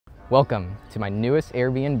Welcome to my newest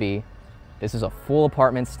Airbnb. This is a full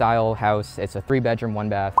apartment style house. It's a 3-bedroom,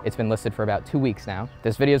 1-bath. It's been listed for about 2 weeks now.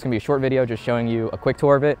 This video is gonna be a short video just showing you a quick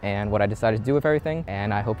tour of it and what I decided to do with everything,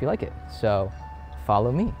 and I hope you like it. So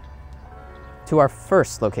follow me to our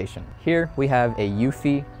first location. Here we have a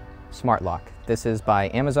Eufy smart lock. This is by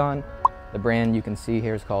Amazon. The brand you can see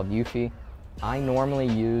here is called Eufy. I normally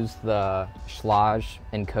use the Schlage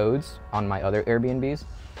and codes on my other Airbnbs,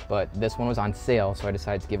 but this one was on sale, so I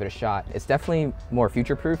decided to give it a shot. It's definitely more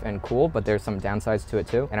future-proof and cool, but there's some downsides to it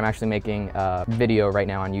too. And I'm actually making a video right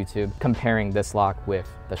now on YouTube comparing this lock with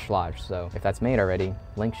the Schlage. So if that's made already,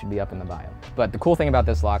 link should be up in the bio. But the cool thing about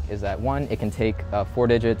this lock is that 1, it can take a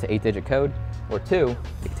 4-digit to 8-digit code, or 2, it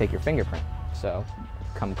can take your fingerprint. So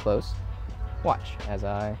come close, watch as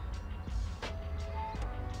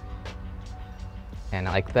and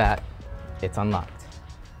like that, it's unlocked.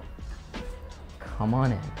 Come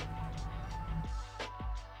on in.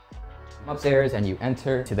 Come upstairs and you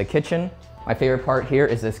enter to the kitchen. My favorite part here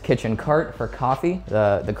is this kitchen cart for coffee.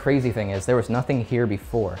 The crazy thing is there was nothing here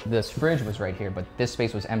before. This fridge was right here, but this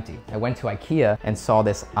space was empty. I went to IKEA and saw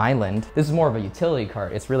this island. This is more of a utility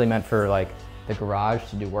cart. It's really meant for like the garage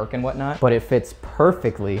to do work and whatnot, but it fits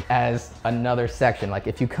perfectly as another section. Like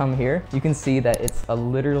if you come here, you can see that it's a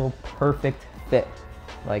literal perfect fit.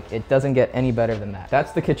 Like it doesn't get any better than that.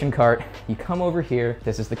 That's the kitchen cart. You come over here.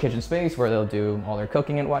 This is the kitchen space where they'll do all their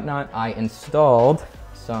cooking and whatnot. I installed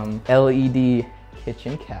some LED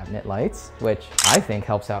kitchen cabinet lights, which I think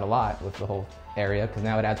helps out a lot with the whole area because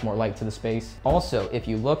now it adds more light to the space. Also, if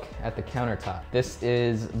you look at the countertop, this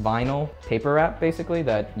is vinyl paper wrap basically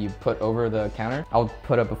that you put over the counter. I'll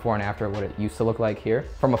put up before and after what it used to look like here.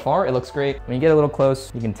 From afar, it looks great. When you get a little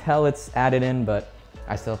close, you can tell it's added in, but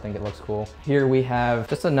I still think it looks cool. Here we have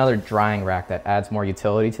just another drying rack that adds more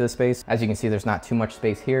utility to the space. As you can see, there's not too much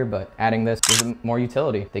space here, but adding this gives more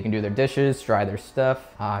utility. They can do their dishes, dry their stuff.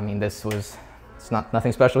 I mean, it's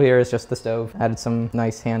nothing special here, it's just the stove. Added some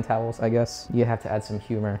nice hand towels, I guess. You have to add some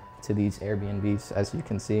humor to these Airbnbs, as you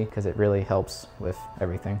can see, because it really helps with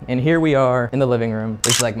everything. And here we are in the living room.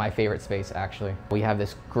 This is like my favorite space, actually. We have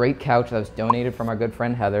this great couch that was donated from our good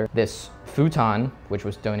friend Heather. This futon, which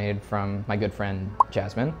was donated from my good friend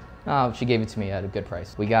Jasmine. She gave it to me at a good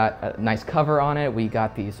price. We got a nice cover on it. We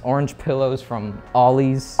got these orange pillows from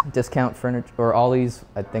Ollie's Discount Furniture, or Ollie's,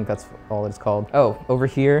 I think that's all it's called. Oh, over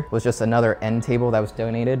here was just another end table that was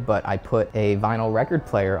donated, but I put a vinyl record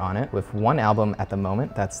player on it with one album at the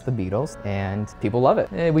moment. That's the Beatles, and people love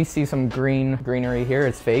it. We see some greenery here.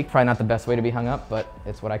 It's fake, probably not the best way to be hung up, but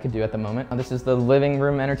it's what I could do at the moment. This is the living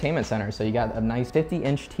room entertainment center. So you got a nice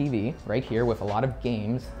 50-inch TV right here with a lot of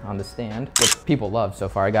games on the stand, which people love so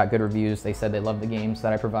far. I got good reviews. They said they loved the games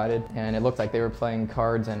that I provided, and it looked like they were playing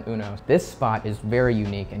cards and Uno. This spot is very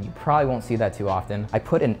unique, and you probably won't see that too often. I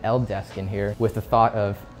put an L desk in here with the thought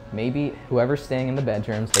of maybe whoever's staying in the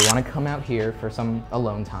bedrooms, they want to come out here for some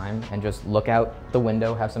alone time and just look out the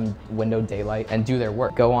window, have some window daylight, and do their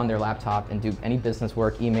work. Go on their laptop and do any business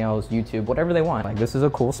work, emails, YouTube, whatever they want. Like, this is a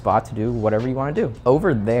cool spot to do whatever you want to do.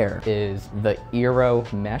 Over there is the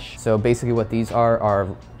Eero mesh. So basically what these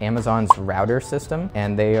are Amazon's router system,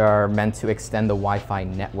 and they are meant to extend the Wi-Fi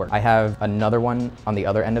network. I have another one on the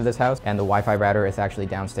other end of this house, and the Wi-Fi router is actually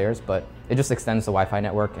downstairs, but it just extends the Wi-Fi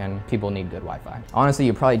network, and people need good Wi-Fi. Honestly,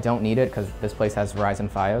 you probably don't need it because this place has Verizon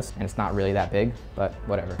Fios, and it's not really that big, but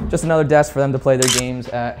whatever. Just another desk for them to play their games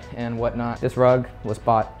at and whatnot. This rug was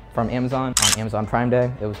bought from Amazon on Amazon Prime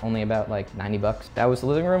Day. It was only about like 90 bucks. That was the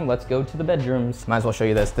living room. Let's go to the bedrooms. Might as well show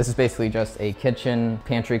you this. This is basically just a kitchen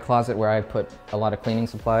pantry closet where I put a lot of cleaning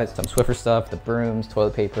supplies, some Swiffer stuff, the brooms,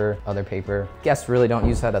 toilet paper, other paper. Guests really don't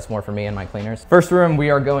use that. That's more for me and my cleaners. First room we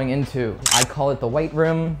are going into. I call it the white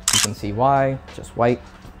room. You can see why, just white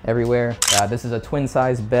everywhere. This is a twin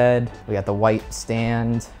size bed. We got the white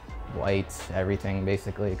stand, white everything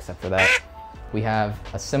basically except for that. We have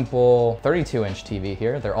a simple 32-inch TV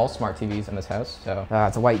here. They're all smart TVs in this house. So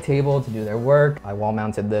it's a white table to do their work. I wall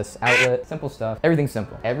mounted this outlet, simple stuff, everything's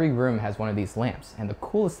simple. Every room has one of these lamps. And the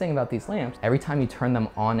coolest thing about these lamps, every time you turn them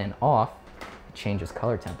on and off, it changes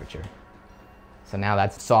color temperature. So now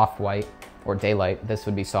that's soft white or daylight. This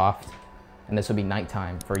would be soft. And this would be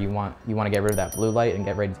nighttime for you want to get rid of that blue light and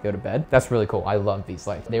get ready to go to bed. That's really cool. I love these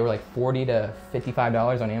lights. They were like $40 to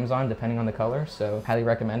 $55 on Amazon, depending on the color. So highly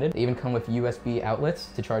recommended. They even come with USB outlets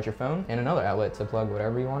to charge your phone and another outlet to plug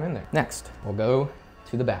whatever you want in there. Next, we'll go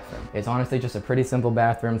to the bathroom. It's honestly just a pretty simple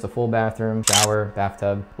bathroom. It's a full bathroom, shower,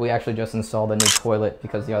 bathtub. We actually just installed a new toilet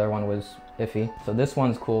because the other one was iffy. So this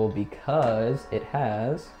one's cool because it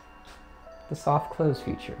has the soft close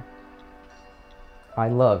feature. I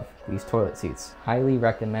love these toilet seats. Highly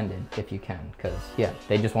recommended if you can, because yeah,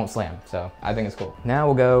 they just won't slam. So I think it's cool. Now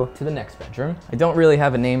we'll go to the next bedroom. I don't really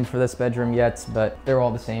have a name for this bedroom yet, but they're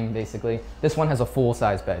all the same basically. This one has a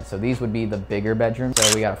full-size bed. So these would be the bigger bedroom.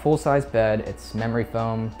 So we got a full-size bed. It's memory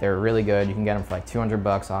foam. They're really good. You can get them for like 200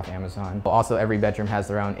 bucks off Amazon. Also, every bedroom has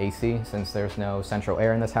their own AC since there's no central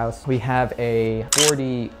air in this house. We have a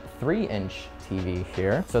 43-inch TV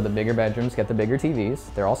here. So the bigger bedrooms get the bigger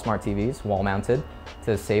TVs. They're all smart TVs, wall mounted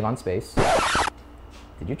to save on space.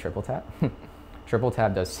 Did you triple tap? Triple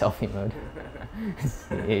tap does selfie mode.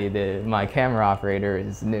 See, my camera operator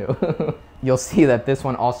is new. You'll see that this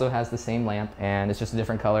one also has the same lamp and it's just a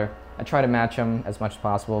different color. I try to match them as much as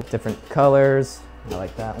possible. Different colors. I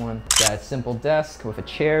like that one. Got a simple desk with a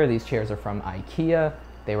chair. These chairs are from IKEA.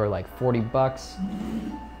 They were like 40 bucks.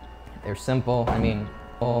 They're simple.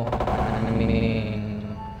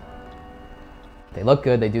 They look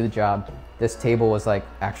good, they do the job. This table was like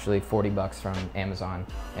actually 40 bucks from Amazon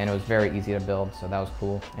and it was very easy to build, so that was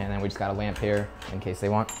cool. And then we just got a lamp here in case they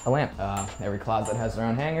want a lamp. Every closet has their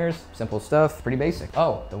own hangers, simple stuff, pretty basic.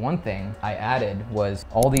 Oh, the one thing I added was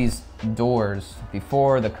all these doors.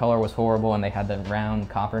 Before, the color was horrible and they had the round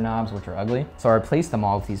copper knobs, which are ugly. So I replaced them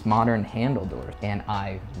all with these modern handle doors and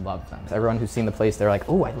I love them. Everyone who's seen the place, they're like,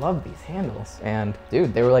 oh, I love these handles. And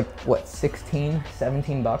dude, they were like, what, 16,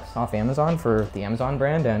 17 bucks off Amazon for the Amazon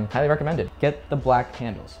brand, and highly recommended. Get the black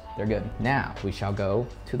handles, they're good. Now we shall go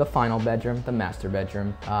to the final bedroom, the master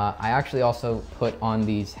bedroom. I actually also put on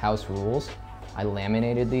these house rules. I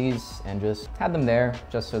laminated these and just had them there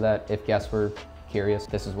just so that if guests were curious,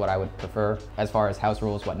 this is what I would prefer as far as house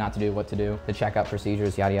rules, what not to do, what to do, the checkout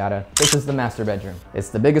procedures, yada yada. This is the master bedroom. It's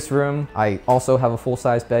the biggest room. I also have a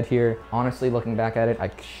full-size bed here. Honestly, looking back at it, I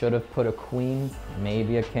should have put a queen,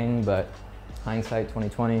 maybe a king, but hindsight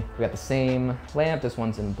 2020. We got the same lamp. This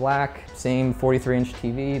one's in black. Same 43-inch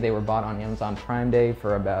TV. They were bought on Amazon Prime Day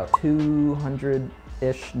for about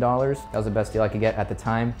 $200-ish. That was the best deal I could get at the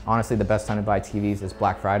time. Honestly, the best time to buy TVs is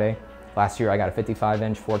Black Friday. Last year, I got a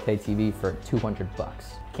 55-inch 4K TV for 200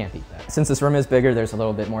 bucks. Can't beat that. Since this room is bigger, there's a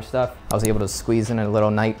little bit more stuff. I was able to squeeze in a little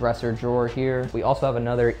night dresser drawer here. We also have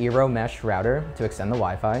another Eero mesh router to extend the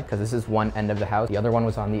Wi-Fi, because this is one end of the house. The other one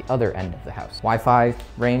was on the other end of the house. Wi-Fi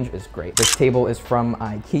range is great. This table is from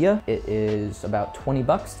IKEA. It is about 20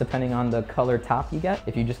 bucks, depending on the color top you get.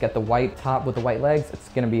 If you just get the white top with the white legs, it's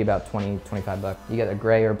gonna be about 20, 25 bucks. You get a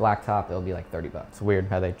gray or black top, it'll be like 30 bucks. It's weird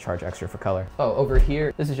how they charge extra for color. Oh, over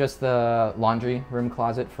here, this is just the laundry room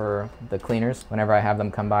closet for the cleaners. Whenever I have them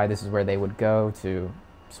come by, this is where they would go to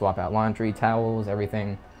swap out laundry, towels,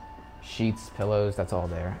 everything, sheets, pillows, that's all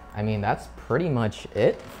there. I mean, that's pretty much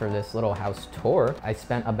it for this little house tour. I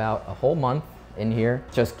spent about a whole month in here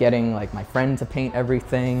just getting like my friend to paint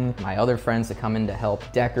everything, my other friends to come in to help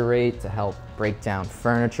decorate, to help break down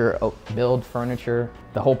furniture, build furniture.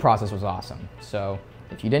 The whole process was awesome. So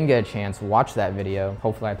if you didn't get a chance, watch that video.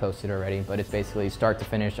 Hopefully I posted already, but it's basically start to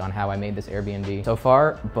finish on how I made this Airbnb. So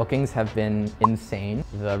far, bookings have been insane.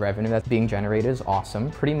 The revenue that's being generated is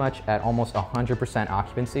awesome. Pretty much at almost 100%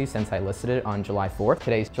 occupancy since I listed it on July 4th.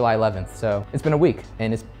 Today's July 11th, so it's been a week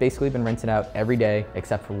and it's basically been rented out every day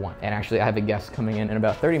except for one. And actually I have a guest coming in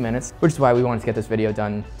about 30 minutes, which is why we wanted to get this video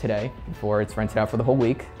done today before it's rented out for the whole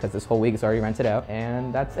week, because this whole week is already rented out,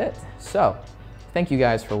 and that's it. So, thank you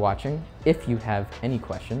guys for watching. If you have any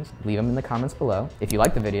questions, leave them in the comments below. If you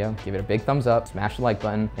like the video, give it a big thumbs up, smash the like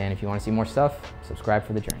button, and if you want to see more stuff, subscribe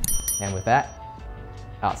for the journey. And with that,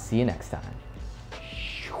 I'll see you next time.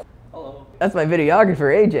 Hello. That's my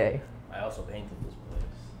videographer, AJ. I also painted this place.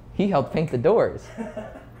 He helped paint the doors.